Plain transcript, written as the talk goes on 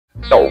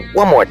Oh,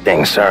 one more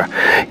thing, sir.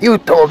 You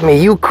told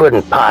me you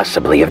couldn't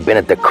possibly have been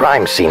at the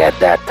crime scene at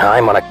that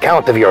time on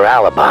account of your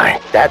alibi.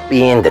 That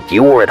being that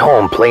you were at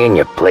home playing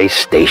your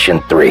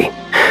PlayStation 3.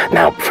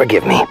 Now,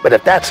 forgive me, but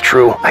if that's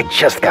true, I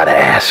just gotta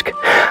ask.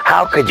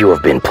 How could you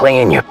have been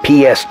playing your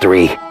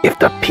PS3 if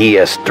the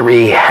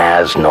PS3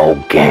 has no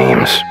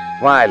games?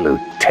 Why,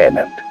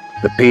 Lieutenant,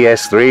 the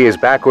PS3 is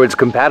backwards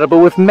compatible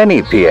with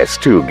many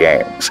PS2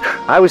 games.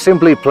 I was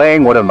simply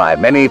playing one of my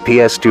many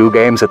PS2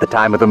 games at the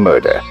time of the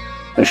murder.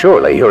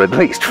 Surely you're at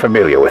least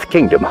familiar with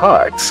Kingdom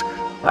Hearts.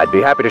 I'd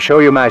be happy to show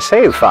you my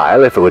save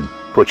file if it would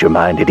put your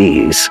mind at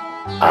ease.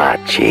 Ah,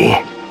 gee.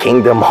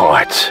 Kingdom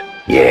Hearts.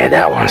 Yeah,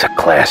 that one's a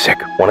classic.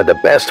 One of the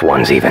best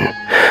ones, even.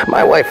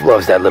 My wife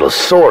loves that little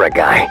Sora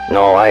guy.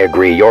 No, I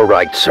agree. You're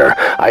right, sir.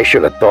 I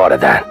should have thought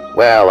of that.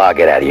 Well, I'll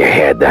get out of your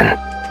head, then.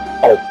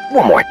 Oh,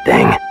 one more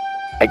thing.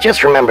 I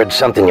just remembered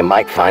something you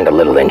might find a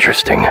little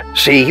interesting.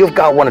 See, you've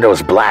got one of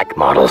those black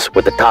models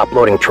with the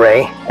top-loading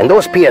tray, and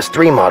those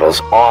PS3 models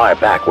are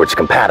backwards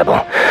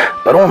compatible,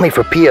 but only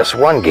for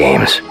PS1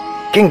 games.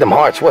 Kingdom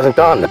Hearts wasn't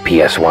on the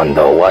PS1,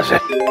 though, was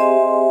it?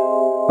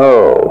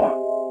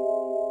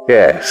 Oh,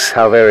 yes,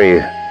 how very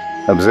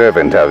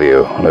observant of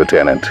you,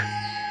 Lieutenant.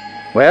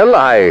 Well,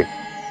 I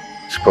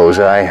suppose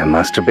I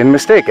must have been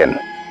mistaken.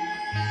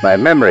 My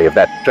memory of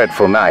that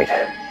dreadful night,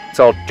 it's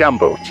all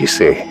jumbled, you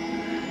see.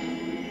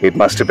 It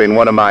must have been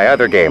one of my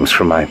other games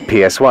from my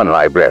PS1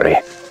 library.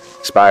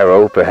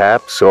 Spyro,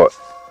 perhaps, or...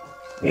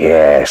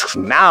 Yes,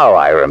 now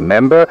I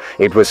remember.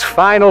 It was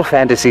Final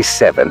Fantasy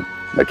VII.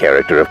 The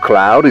character of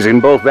Cloud is in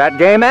both that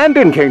game and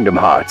in Kingdom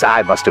Hearts.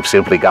 I must have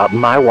simply gotten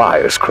my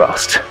wires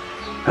crossed.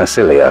 How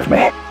silly of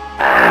me.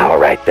 Ah, all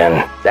right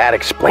then. That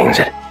explains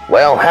it.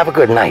 Well, have a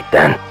good night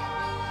then.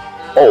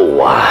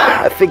 Oh,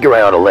 I figure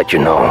I ought to let you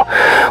know.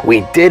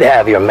 We did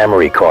have your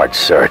memory card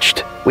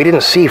searched. We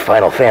didn't see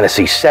Final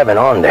Fantasy VII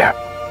on there.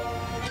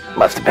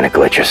 Must have been a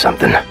glitch or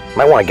something.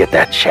 Might want to get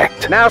that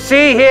checked. Now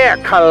see here,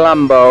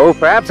 Columbo.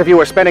 Perhaps if you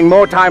were spending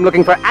more time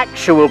looking for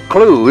actual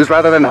clues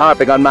rather than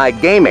harping on my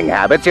gaming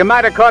habits, you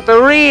might have caught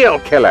the real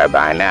killer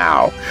by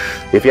now.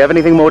 If you have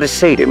anything more to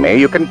say to me,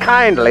 you can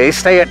kindly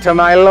say it to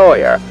my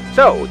lawyer.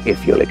 So,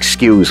 if you'll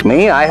excuse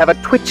me, I have a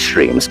Twitch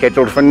stream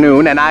scheduled for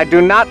noon, and I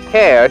do not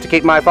care to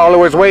keep my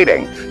followers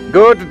waiting.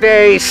 Good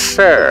day,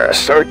 sir.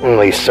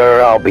 Certainly,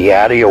 sir. I'll be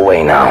out of your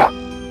way now.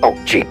 Oh,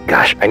 gee,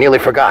 gosh, I nearly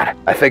forgot.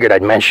 I figured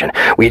I'd mention.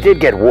 We did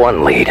get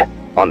one lead.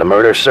 On the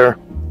murder, sir,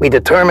 we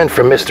determined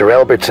from Mr.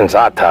 Elbertson's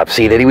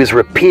autopsy that he was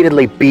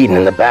repeatedly beaten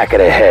in the back of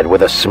the head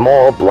with a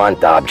small,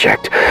 blunt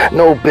object,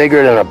 no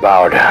bigger than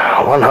about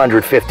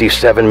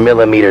 157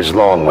 millimeters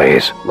long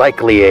ways.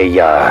 Likely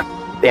a,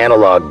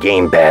 analog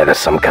gamepad of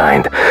some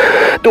kind.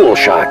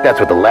 DualShock, that's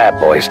what the lab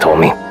boys told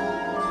me.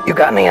 You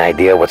got any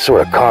idea what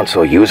sort of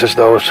console uses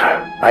those?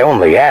 I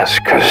only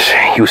ask because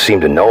you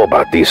seem to know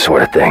about these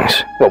sort of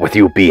things. What with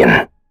you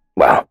being,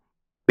 well,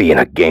 being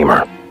a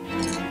gamer.